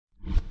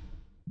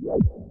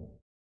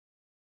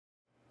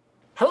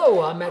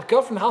Hello, I'm Matt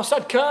Guff from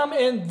thehouse.com,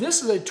 and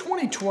this is a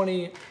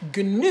 2020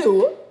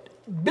 GNU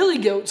Billy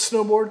Goat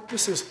Snowboard.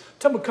 This is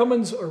Temple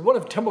Cummins, or one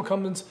of Temple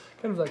Cummins'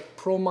 kind of like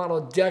pro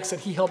model decks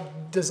that he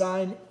helped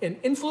design and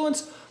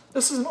influence.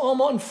 This is an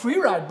all-mountain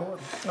freeride board.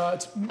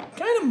 It's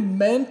kind of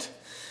meant,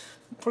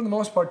 for the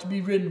most part, to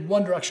be ridden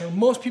one direction.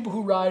 Most people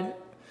who ride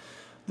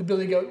the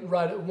Billy Goat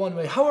ride it one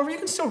way. However, you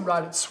can still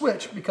ride it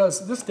switch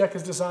because this deck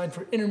is designed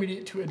for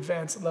intermediate to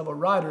advanced level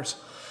riders.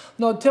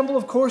 Now, Temple,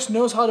 of course,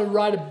 knows how to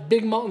ride a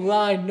big mountain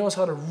line, knows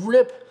how to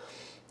rip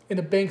in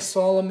a bank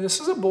slalom.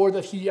 This is a board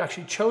that he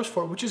actually chose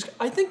for, which is,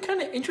 I think,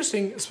 kind of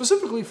interesting,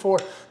 specifically for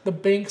the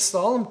bank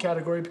slalom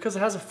category, because it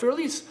has a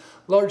fairly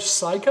large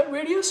side cut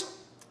radius.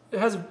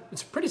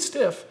 It's pretty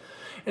stiff,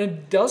 and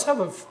it does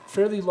have a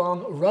fairly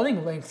long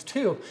running length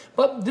too.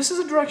 But this is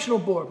a directional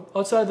board.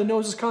 Outside the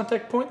nose's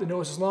contact point, the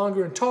nose is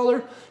longer and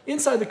taller.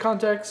 Inside the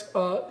contacts,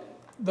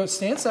 the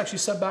stance is actually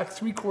set back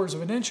 3/4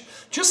 of an inch,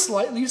 just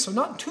slightly, so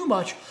not too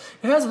much.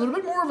 It has a little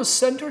bit more of a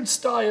centered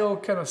style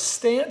kind of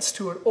stance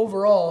to it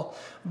overall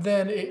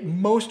than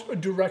most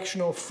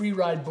directional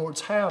freeride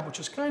boards have, which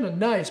is kind of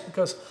nice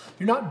because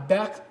you're not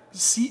back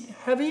seat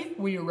heavy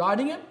when you're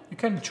riding it. You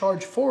kind of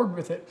charge forward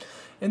with it.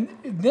 And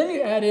then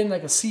you add in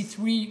like a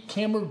C3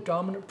 camber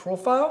dominant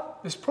profile.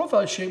 This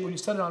profile shape, when you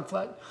set it on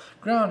flat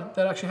ground,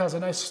 that actually has a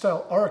nice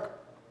style arc.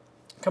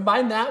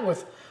 Combine that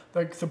with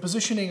like the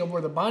positioning of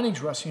where the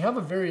bindings rest, you have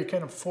a very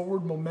kind of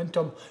forward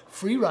momentum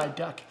freeride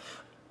deck.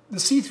 The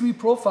C3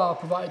 profile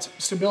provides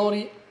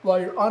stability while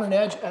you're on an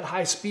edge at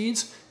high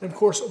speeds, and of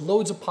course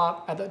loads of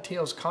pop at that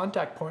tail's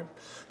contact point.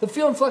 The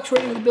feel and flex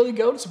rating of the Billy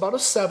Goat is about a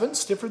 7,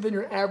 stiffer than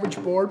your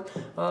average board.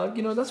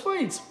 That's why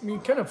it's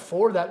kind of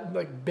for that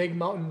like big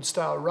mountain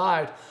style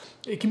ride.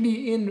 It can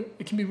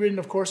be ridden,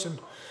 of course,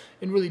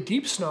 in really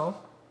deep snow,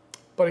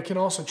 but it can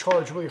also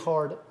charge really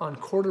hard on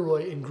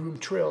corduroy and groomed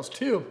trails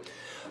too.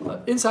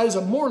 Inside is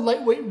a more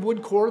lightweight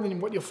wood core than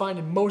what you'll find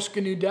in most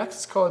GNU decks.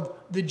 It's called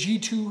the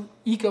G2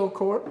 Eco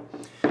Core.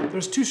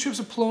 There's 2 strips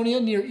of Polonia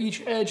near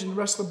each edge, and the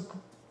rest of the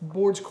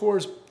board's core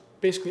is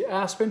basically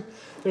aspen.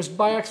 There's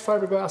biax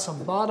fiberglass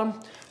on bottom,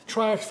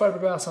 triax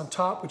fiberglass on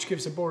top, which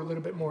gives the board a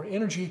little bit more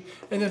energy,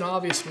 and then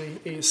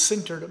obviously a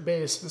sintered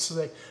base. This is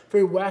a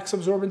very wax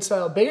absorbent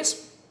style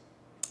base.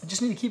 You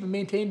just need to keep it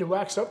maintained and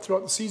waxed up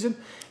throughout the season.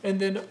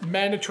 And then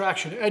magnet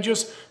traction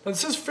edges. Now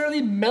this is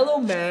fairly mellow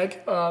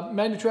mag.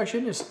 Magnet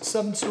traction is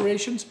 7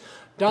 serrations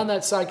down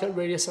that side cut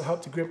radius that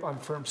help to grip on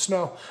firm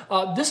snow.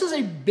 This is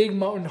a big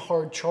mountain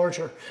hard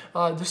charger.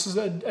 This is,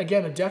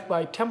 again, a deck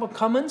by Temple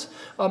Cummins.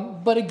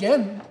 But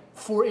again,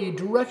 for a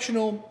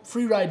directional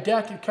freeride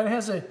deck, it kind of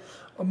has a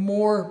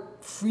more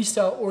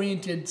freestyle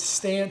oriented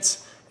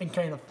stance and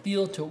kind of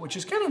feel to it, which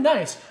is kind of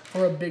nice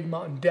for a big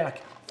mountain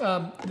deck.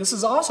 This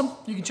is awesome.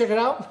 You can check it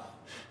out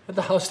at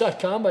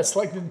thehouse.com by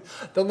selecting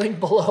the link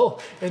below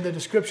in the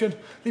description.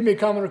 Leave me a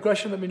comment or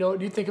question. Let me know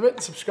what you think of it.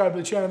 Subscribe to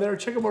the channel there.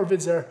 Check out more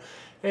vids there.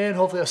 And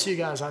hopefully I'll see you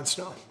guys on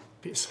snow.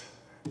 Peace.